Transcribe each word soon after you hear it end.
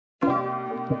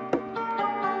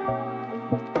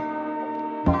What's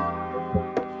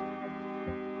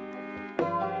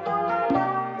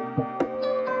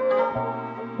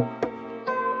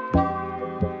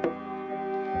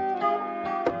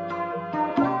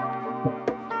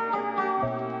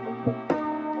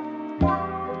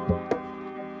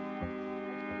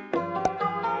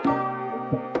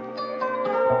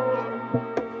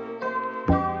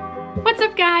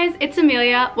up guys, it's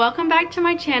Amelia. Welcome back to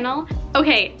my channel.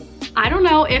 Okay, I don't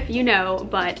know if you know,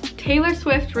 but Taylor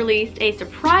Swift released a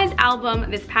surprise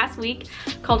album this past week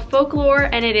called Folklore,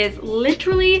 and it is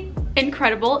literally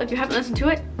incredible. If you haven't listened to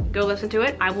it, go listen to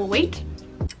it. I will wait.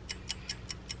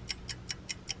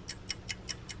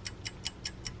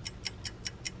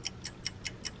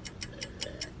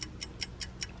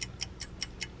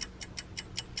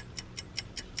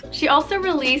 She also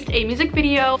released a music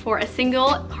video for a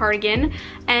single, Cardigan,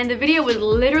 and the video was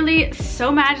literally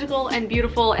so magical and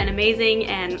beautiful and amazing,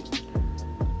 and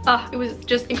it was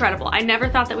just incredible. I never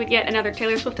thought that we'd get another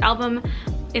Taylor Swift album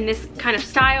in this kind of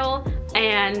style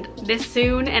and this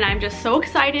soon, and I'm just so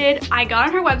excited. I got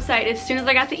on her website as soon as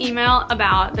I got the email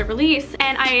about the release,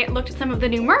 and I looked at some of the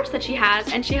new merch that she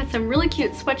has, and she has some really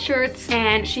cute sweatshirts,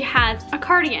 and she has a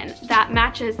cardigan that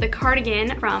matches the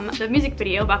cardigan from the music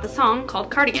video about the song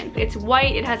called Cardigan. It's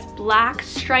white, it has black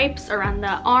stripes around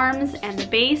the arms and the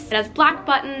base, it has black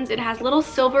buttons, it has little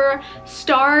silver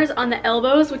stars on the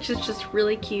elbows, which is just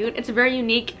really cute. It's a very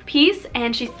unique piece,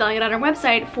 and she's selling it on her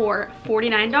website for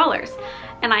 $49.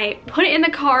 And I put it in the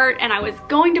cart and I was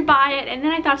going to buy it, and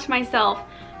then I thought to myself,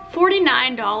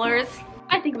 $49?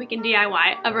 I think we can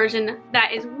DIY a version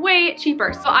that is way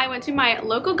cheaper. So I went to my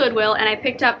local Goodwill and I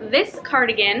picked up this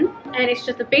cardigan, and it's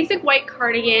just a basic white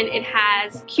cardigan. It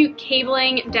has cute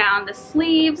cabling down the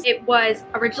sleeves. It was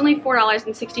originally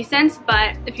 $4.60,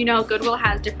 but if you know, Goodwill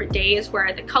has different days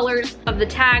where the colors of the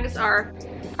tags are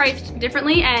priced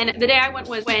differently, and the day I went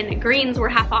was when greens were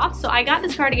half off. So I got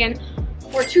this cardigan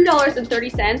for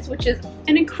 $2.30, which is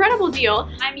an incredible deal.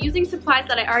 I'm using supplies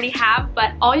that I already have,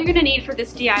 but all you're gonna need for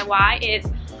this DIY is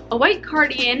a white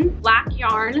cardigan, black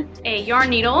yarn, a yarn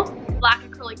needle, black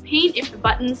acrylic paint if the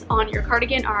buttons on your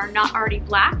cardigan are not already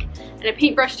black, and a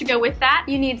paintbrush to go with that.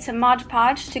 You need some Mod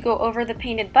Podge to go over the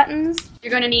painted buttons.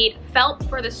 You're gonna need felt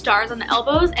for the stars on the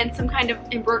elbows and some kind of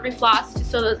embroidery floss to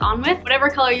sew those on with. Whatever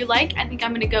color you like, I think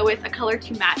I'm gonna go with a color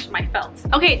to match my felt.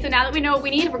 Okay, so now that we know what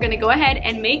we need, we're gonna go ahead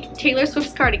and make Taylor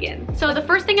Swift's cardigan. So the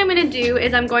first thing I'm gonna do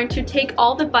is I'm going to take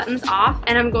all the buttons off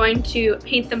and I'm going to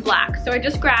paint them black. So I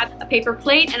just grabbed a paper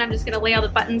plate and I'm just gonna lay all the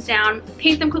buttons down,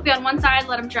 paint them quickly on one side,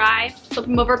 let them dry, flip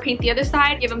them over, paint the other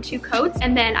side, give them 2 coats,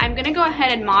 and then I'm gonna go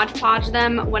ahead and Mod Podge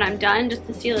them when I'm done just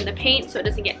to seal in the paint so it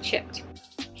doesn't get chipped.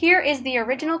 Here is the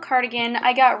original cardigan.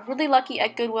 I got really lucky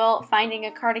at Goodwill finding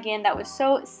a cardigan that was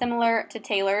so similar to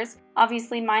Taylor's.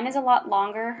 Obviously mine is a lot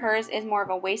longer, hers is more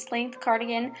of a waist length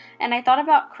cardigan, and I thought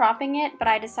about cropping it, but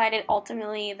I decided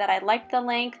ultimately that I liked the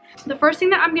length. The first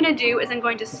thing that I'm gonna do is I'm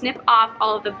going to snip off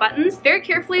all of the buttons very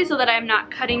carefully so that I'm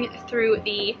not cutting through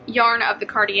the yarn of the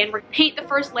cardigan. We're gonna paint the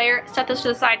first layer, set this to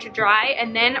the side to dry,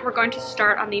 and then we're going to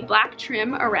start on the black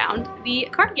trim around the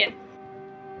cardigan.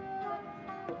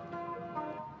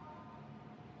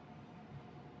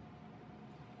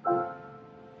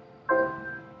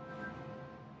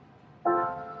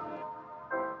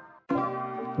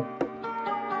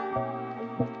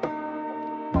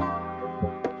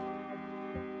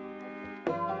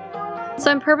 So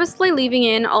I'm purposely leaving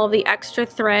in all of the extra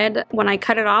thread when I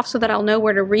cut it off so that I'll know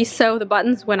where to re-sew the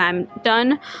buttons when I'm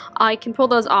done. I can pull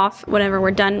those off whenever we're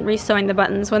done re-sewing the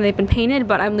buttons when they've been painted,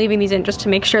 but I'm leaving these in just to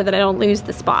make sure that I don't lose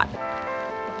the spot.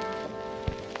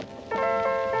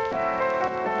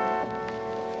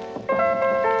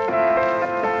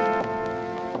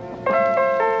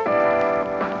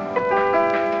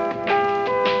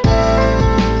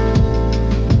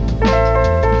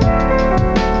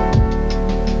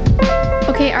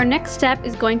 Okay, our next step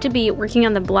is going to be working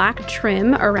on the black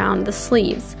trim around the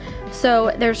sleeves.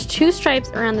 So there's 2 stripes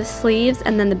around the sleeves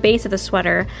and then the base of the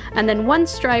sweater, and then 1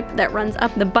 stripe that runs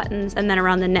up the buttons and then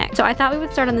around the neck. So I thought we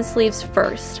would start on the sleeves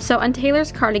first. So on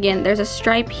Taylor's cardigan, there's a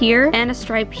stripe here and a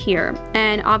stripe here.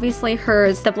 And obviously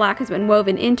hers, the black has been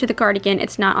woven into the cardigan,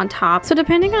 it's not on top. So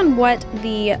depending on what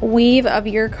the weave of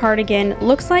your cardigan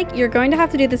looks like, you're going to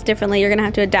have to do this differently. You're gonna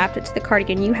have to adapt it to the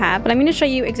cardigan you have. But I'm gonna show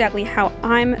you exactly how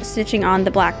I'm stitching on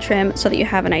the black trim so that you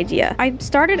have an idea. I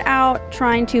started out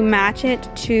trying to match it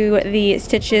to the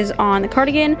stitches on the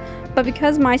cardigan, but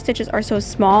because my stitches are so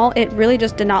small, it really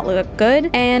just did not look good.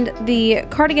 And the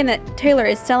cardigan that Taylor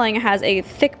is selling has a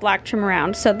thick black trim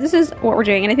around, so this is what we're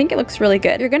doing, and I think it looks really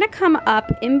good. You're gonna come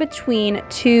up in between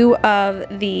two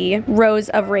of the rows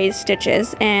of raised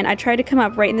stitches, and I tried to come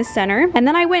up right in the center, and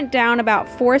then I went down about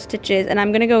 4 stitches, and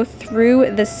I'm gonna go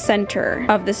through the center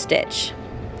of the stitch.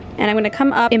 And I'm gonna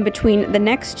come up in between the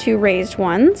next 2 raised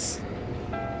ones.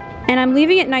 And I'm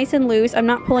leaving it nice and loose. I'm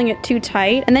not pulling it too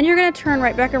tight. And then you're gonna turn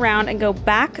right back around and go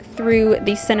back through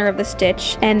the center of the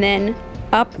stitch and then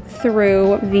up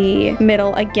through the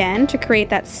middle again to create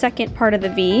that second part of the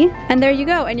V. And there you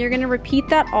go. And you're gonna repeat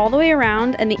that all the way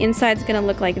around, and the inside's gonna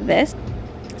look like this.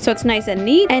 So it's nice and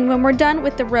neat. And when we're done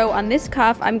with the row on this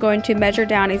cuff, I'm going to measure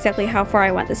down exactly how far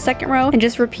I want the second row and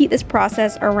just repeat this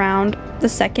process around the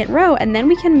second row. And then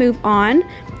we can move on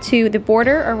to the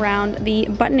border around the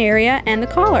button area and the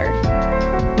collar.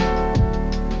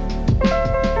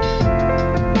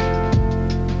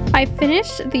 I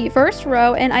finished the first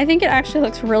row and I think it actually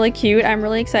looks really cute. I'm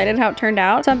really excited how it turned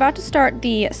out. So I'm about to start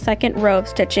the second row of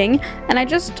stitching, and I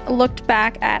just looked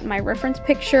back at my reference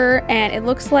picture and it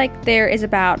looks like there is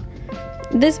about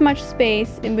this much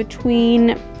space in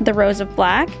between the rows of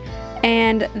black,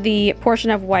 and the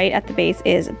portion of white at the base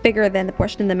is bigger than the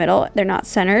portion in the middle. They're not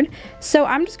centered. So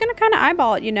I'm just gonna kind of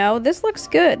eyeball it, you know? This looks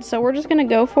good, so we're just gonna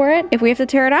go for it. If we have to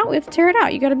tear it out, we have to tear it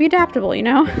out. You gotta be adaptable, you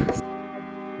know?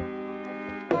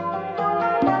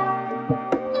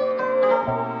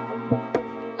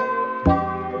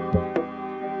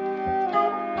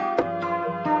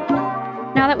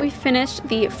 Now that we've finished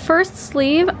the first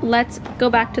sleeve, let's go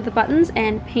back to the buttons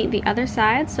and paint the other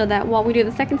side so that while we do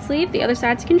the second sleeve, the other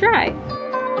sides can dry.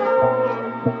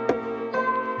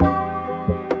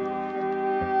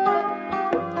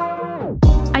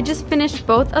 I just finished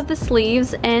both of the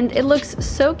sleeves and it looks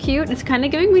so cute. It's kind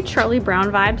of giving me Charlie Brown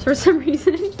vibes for some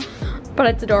reason, but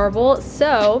it's adorable.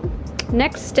 So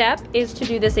next step is to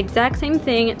do this exact same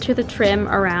thing to the trim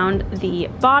around the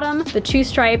bottom. The 2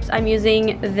 stripes, I'm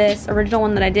using this original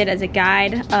one that I did as a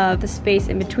guide of the space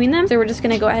in between them. So we're just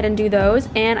gonna go ahead and do those.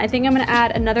 And I think I'm gonna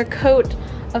add another coat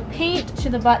of paint to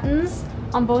the buttons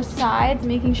on both sides,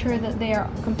 making sure that they are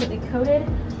completely coated.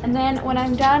 And then when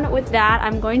I'm done with that,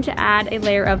 I'm going to add a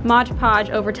layer of Mod Podge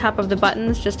over top of the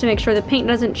buttons just to make sure the paint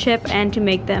doesn't chip and to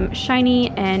make them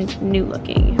shiny and new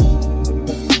looking.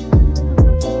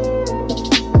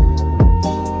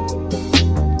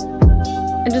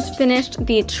 I just finished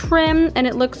the trim and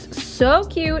it looks so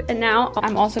cute, and now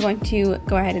I'm also going to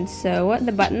go ahead and sew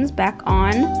the buttons back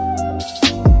on.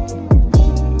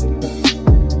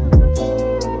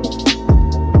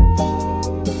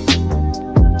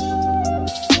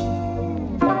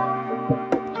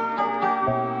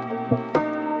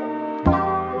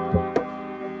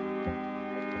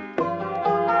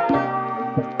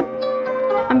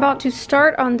 I'm about to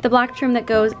start on the black trim that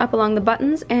goes up along the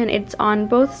buttons, and it's on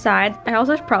both sides. I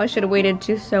also probably should have waited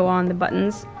to sew on the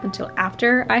buttons until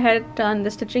after I had done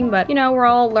the stitching, but you know, we're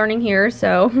all learning here,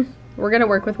 so we're gonna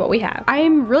work with what we have. I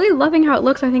am really loving how it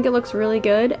looks. I think it looks really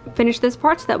good. Finish this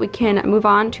part so that we can move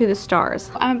on to the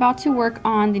stars. I'm about to work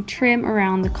on the trim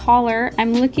around the collar.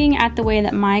 I'm looking at the way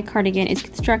that my cardigan is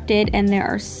constructed, and there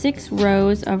are 6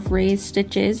 rows of raised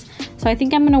stitches. So I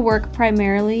think I'm gonna work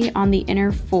primarily on the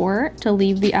inner 4 to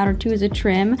leave the outer 2 as a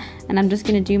trim, and I'm just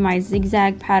gonna do my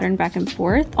zigzag pattern back and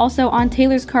forth. Also on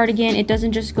Taylor's cardigan, it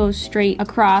doesn't just go straight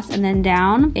across and then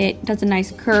down. It does a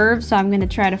nice curve, so I'm gonna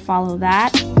try to follow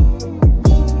that.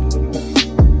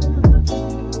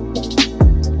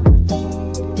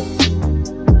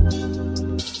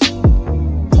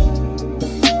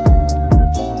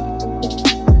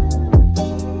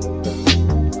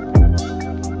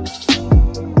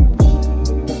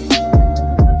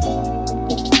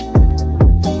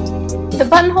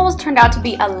 Buttonholes turned out to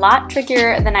be a lot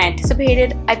trickier than I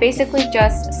anticipated. I basically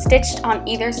just stitched on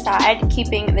either side,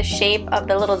 keeping the shape of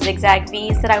the little zigzag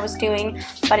V's that I was doing,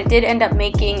 but it did end up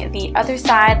making the other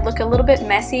side look a little bit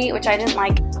messy, which I didn't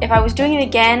like. If I was doing it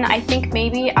again, I think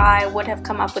maybe I would have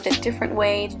come up with a different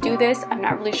way to do this. I'm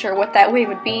not really sure what that way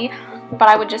would be, but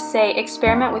I would just say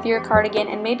experiment with your cardigan,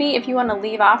 and maybe if you want to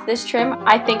leave off this trim,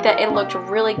 I think that it looked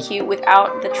really cute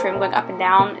without the trim going up and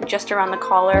down just around the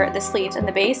collar, the sleeves, and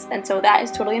the base, and so that is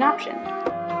totally an option.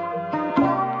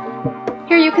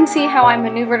 Here you can see how I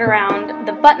maneuvered around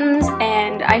the buttons,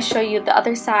 and I show you the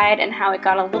other side and how it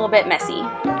got a little bit messy.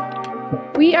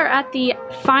 We are at the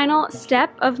final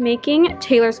step of making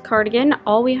Taylor's cardigan.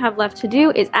 All we have left to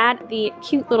do is add the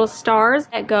cute little stars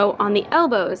that go on the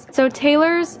elbows. So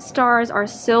Taylor's stars are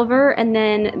silver, and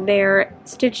then they're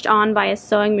stitched on by a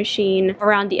sewing machine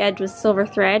around the edge with silver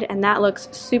thread, and that looks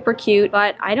super cute.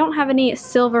 But I don't have any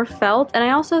silver felt, and I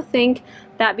also think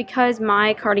that because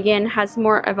my cardigan has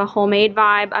more of a homemade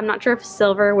vibe, I'm not sure if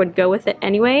silver would go with it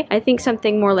anyway. I think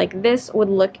something more like this would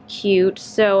look cute.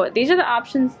 So these are the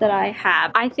options that I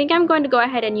have. I think I'm going to go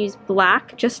ahead and use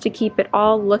black just to keep it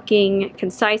all looking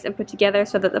concise and put together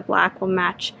so that the black will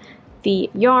match the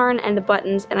yarn and the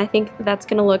buttons, and I think that's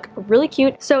gonna look really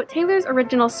cute. So Taylor's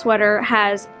original sweater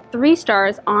has 3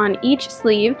 stars on each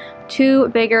sleeve, 2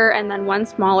 bigger and then 1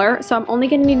 smaller. So I'm only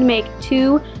gonna need to make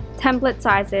 2 template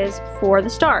sizes for the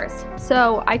stars.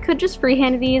 So I could just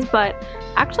freehand these, but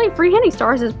actually freehanding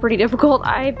stars is pretty difficult.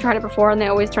 I've tried it before and they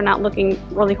always turn out looking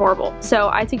really horrible. So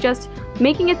I suggest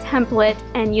making a template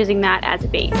and using that as a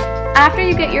base. After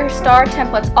you get your star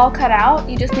templates all cut out,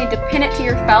 you just need to pin it to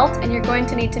your felt, and you're going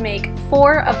to need to make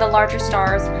 4 of the larger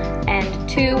stars and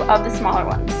 2 of the smaller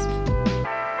ones.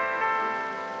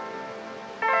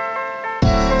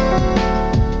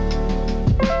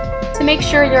 To make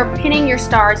sure you're pinning your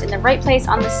stars in the right place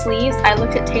on the sleeves, I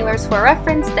looked at Taylor's for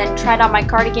reference, then tried on my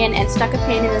cardigan and stuck a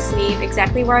pin in the sleeve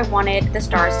exactly where I wanted the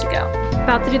stars to go.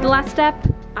 About to do the last step.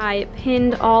 I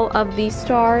pinned all of the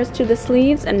stars to the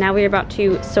sleeves, and now we're about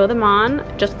to sew them on,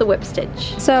 just the whip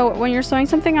stitch. So when you're sewing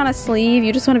something on a sleeve,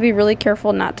 you just want to be really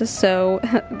careful not to sew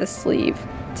the sleeve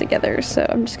together. So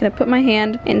I'm just going to put my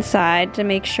hand inside to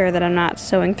make sure that I'm not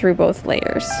sewing through both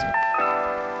layers.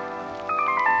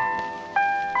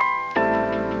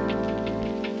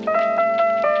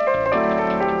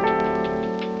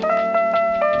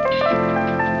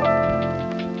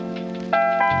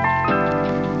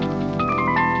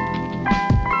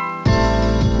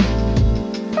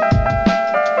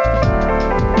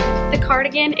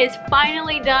 Cardigan is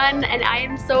finally done, and I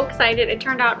am so excited. It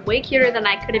turned out way cuter than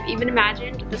I could have even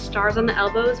imagined. The stars on the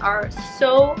elbows are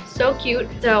so cute.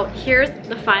 So here's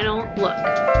the final look.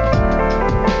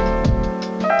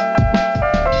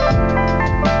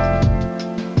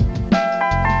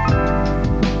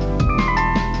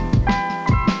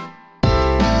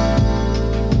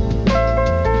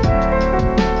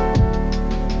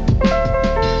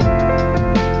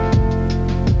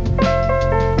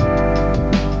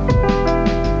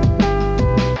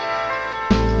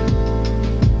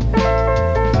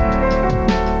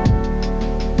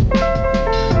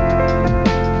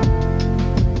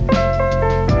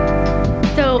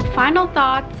 Final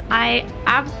thoughts, I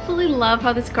absolutely love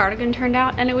how this cardigan turned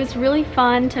out, and it was really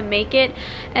fun to make it,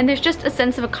 and there's just a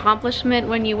sense of accomplishment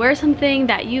when you wear something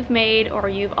that you've made or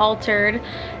you've altered,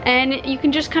 and you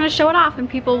can just kind of show it off and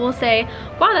people will say,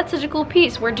 wow, that's such a cool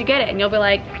piece, where'd you get it? And you'll be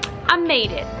like, I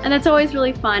made it. And that's always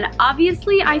really fun.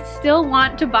 Obviously, I still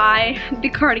want to buy the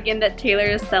cardigan that Taylor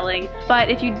is selling, but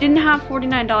if you didn't have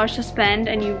 $49 to spend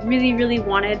and you really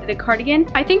wanted the cardigan,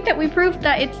 I think that we proved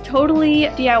that it's totally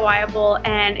DIY-able,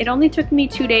 and it only took me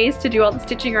 2 days to do all the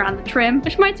stitching around the trim,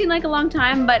 which might seem like a long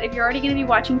time, but if you're already going to be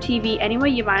watching TV anyway,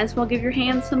 you might as well give your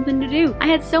hands something to do. I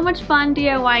had so much fun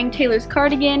DIYing Taylor's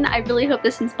cardigan. I really hope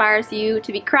this inspires you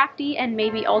to be crafty and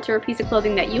maybe alter a piece of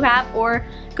clothing that you have, or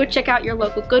go check out your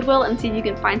local Goodwill and see if you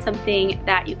can find something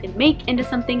that you can make into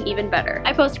something even better.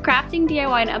 I post crafting,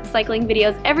 DIY, and upcycling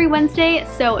videos every Wednesday,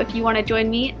 so if you want to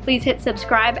join me, please hit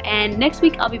subscribe, and next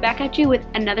week I'll be back at you with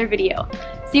another video.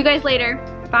 See you guys later.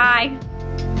 Bye!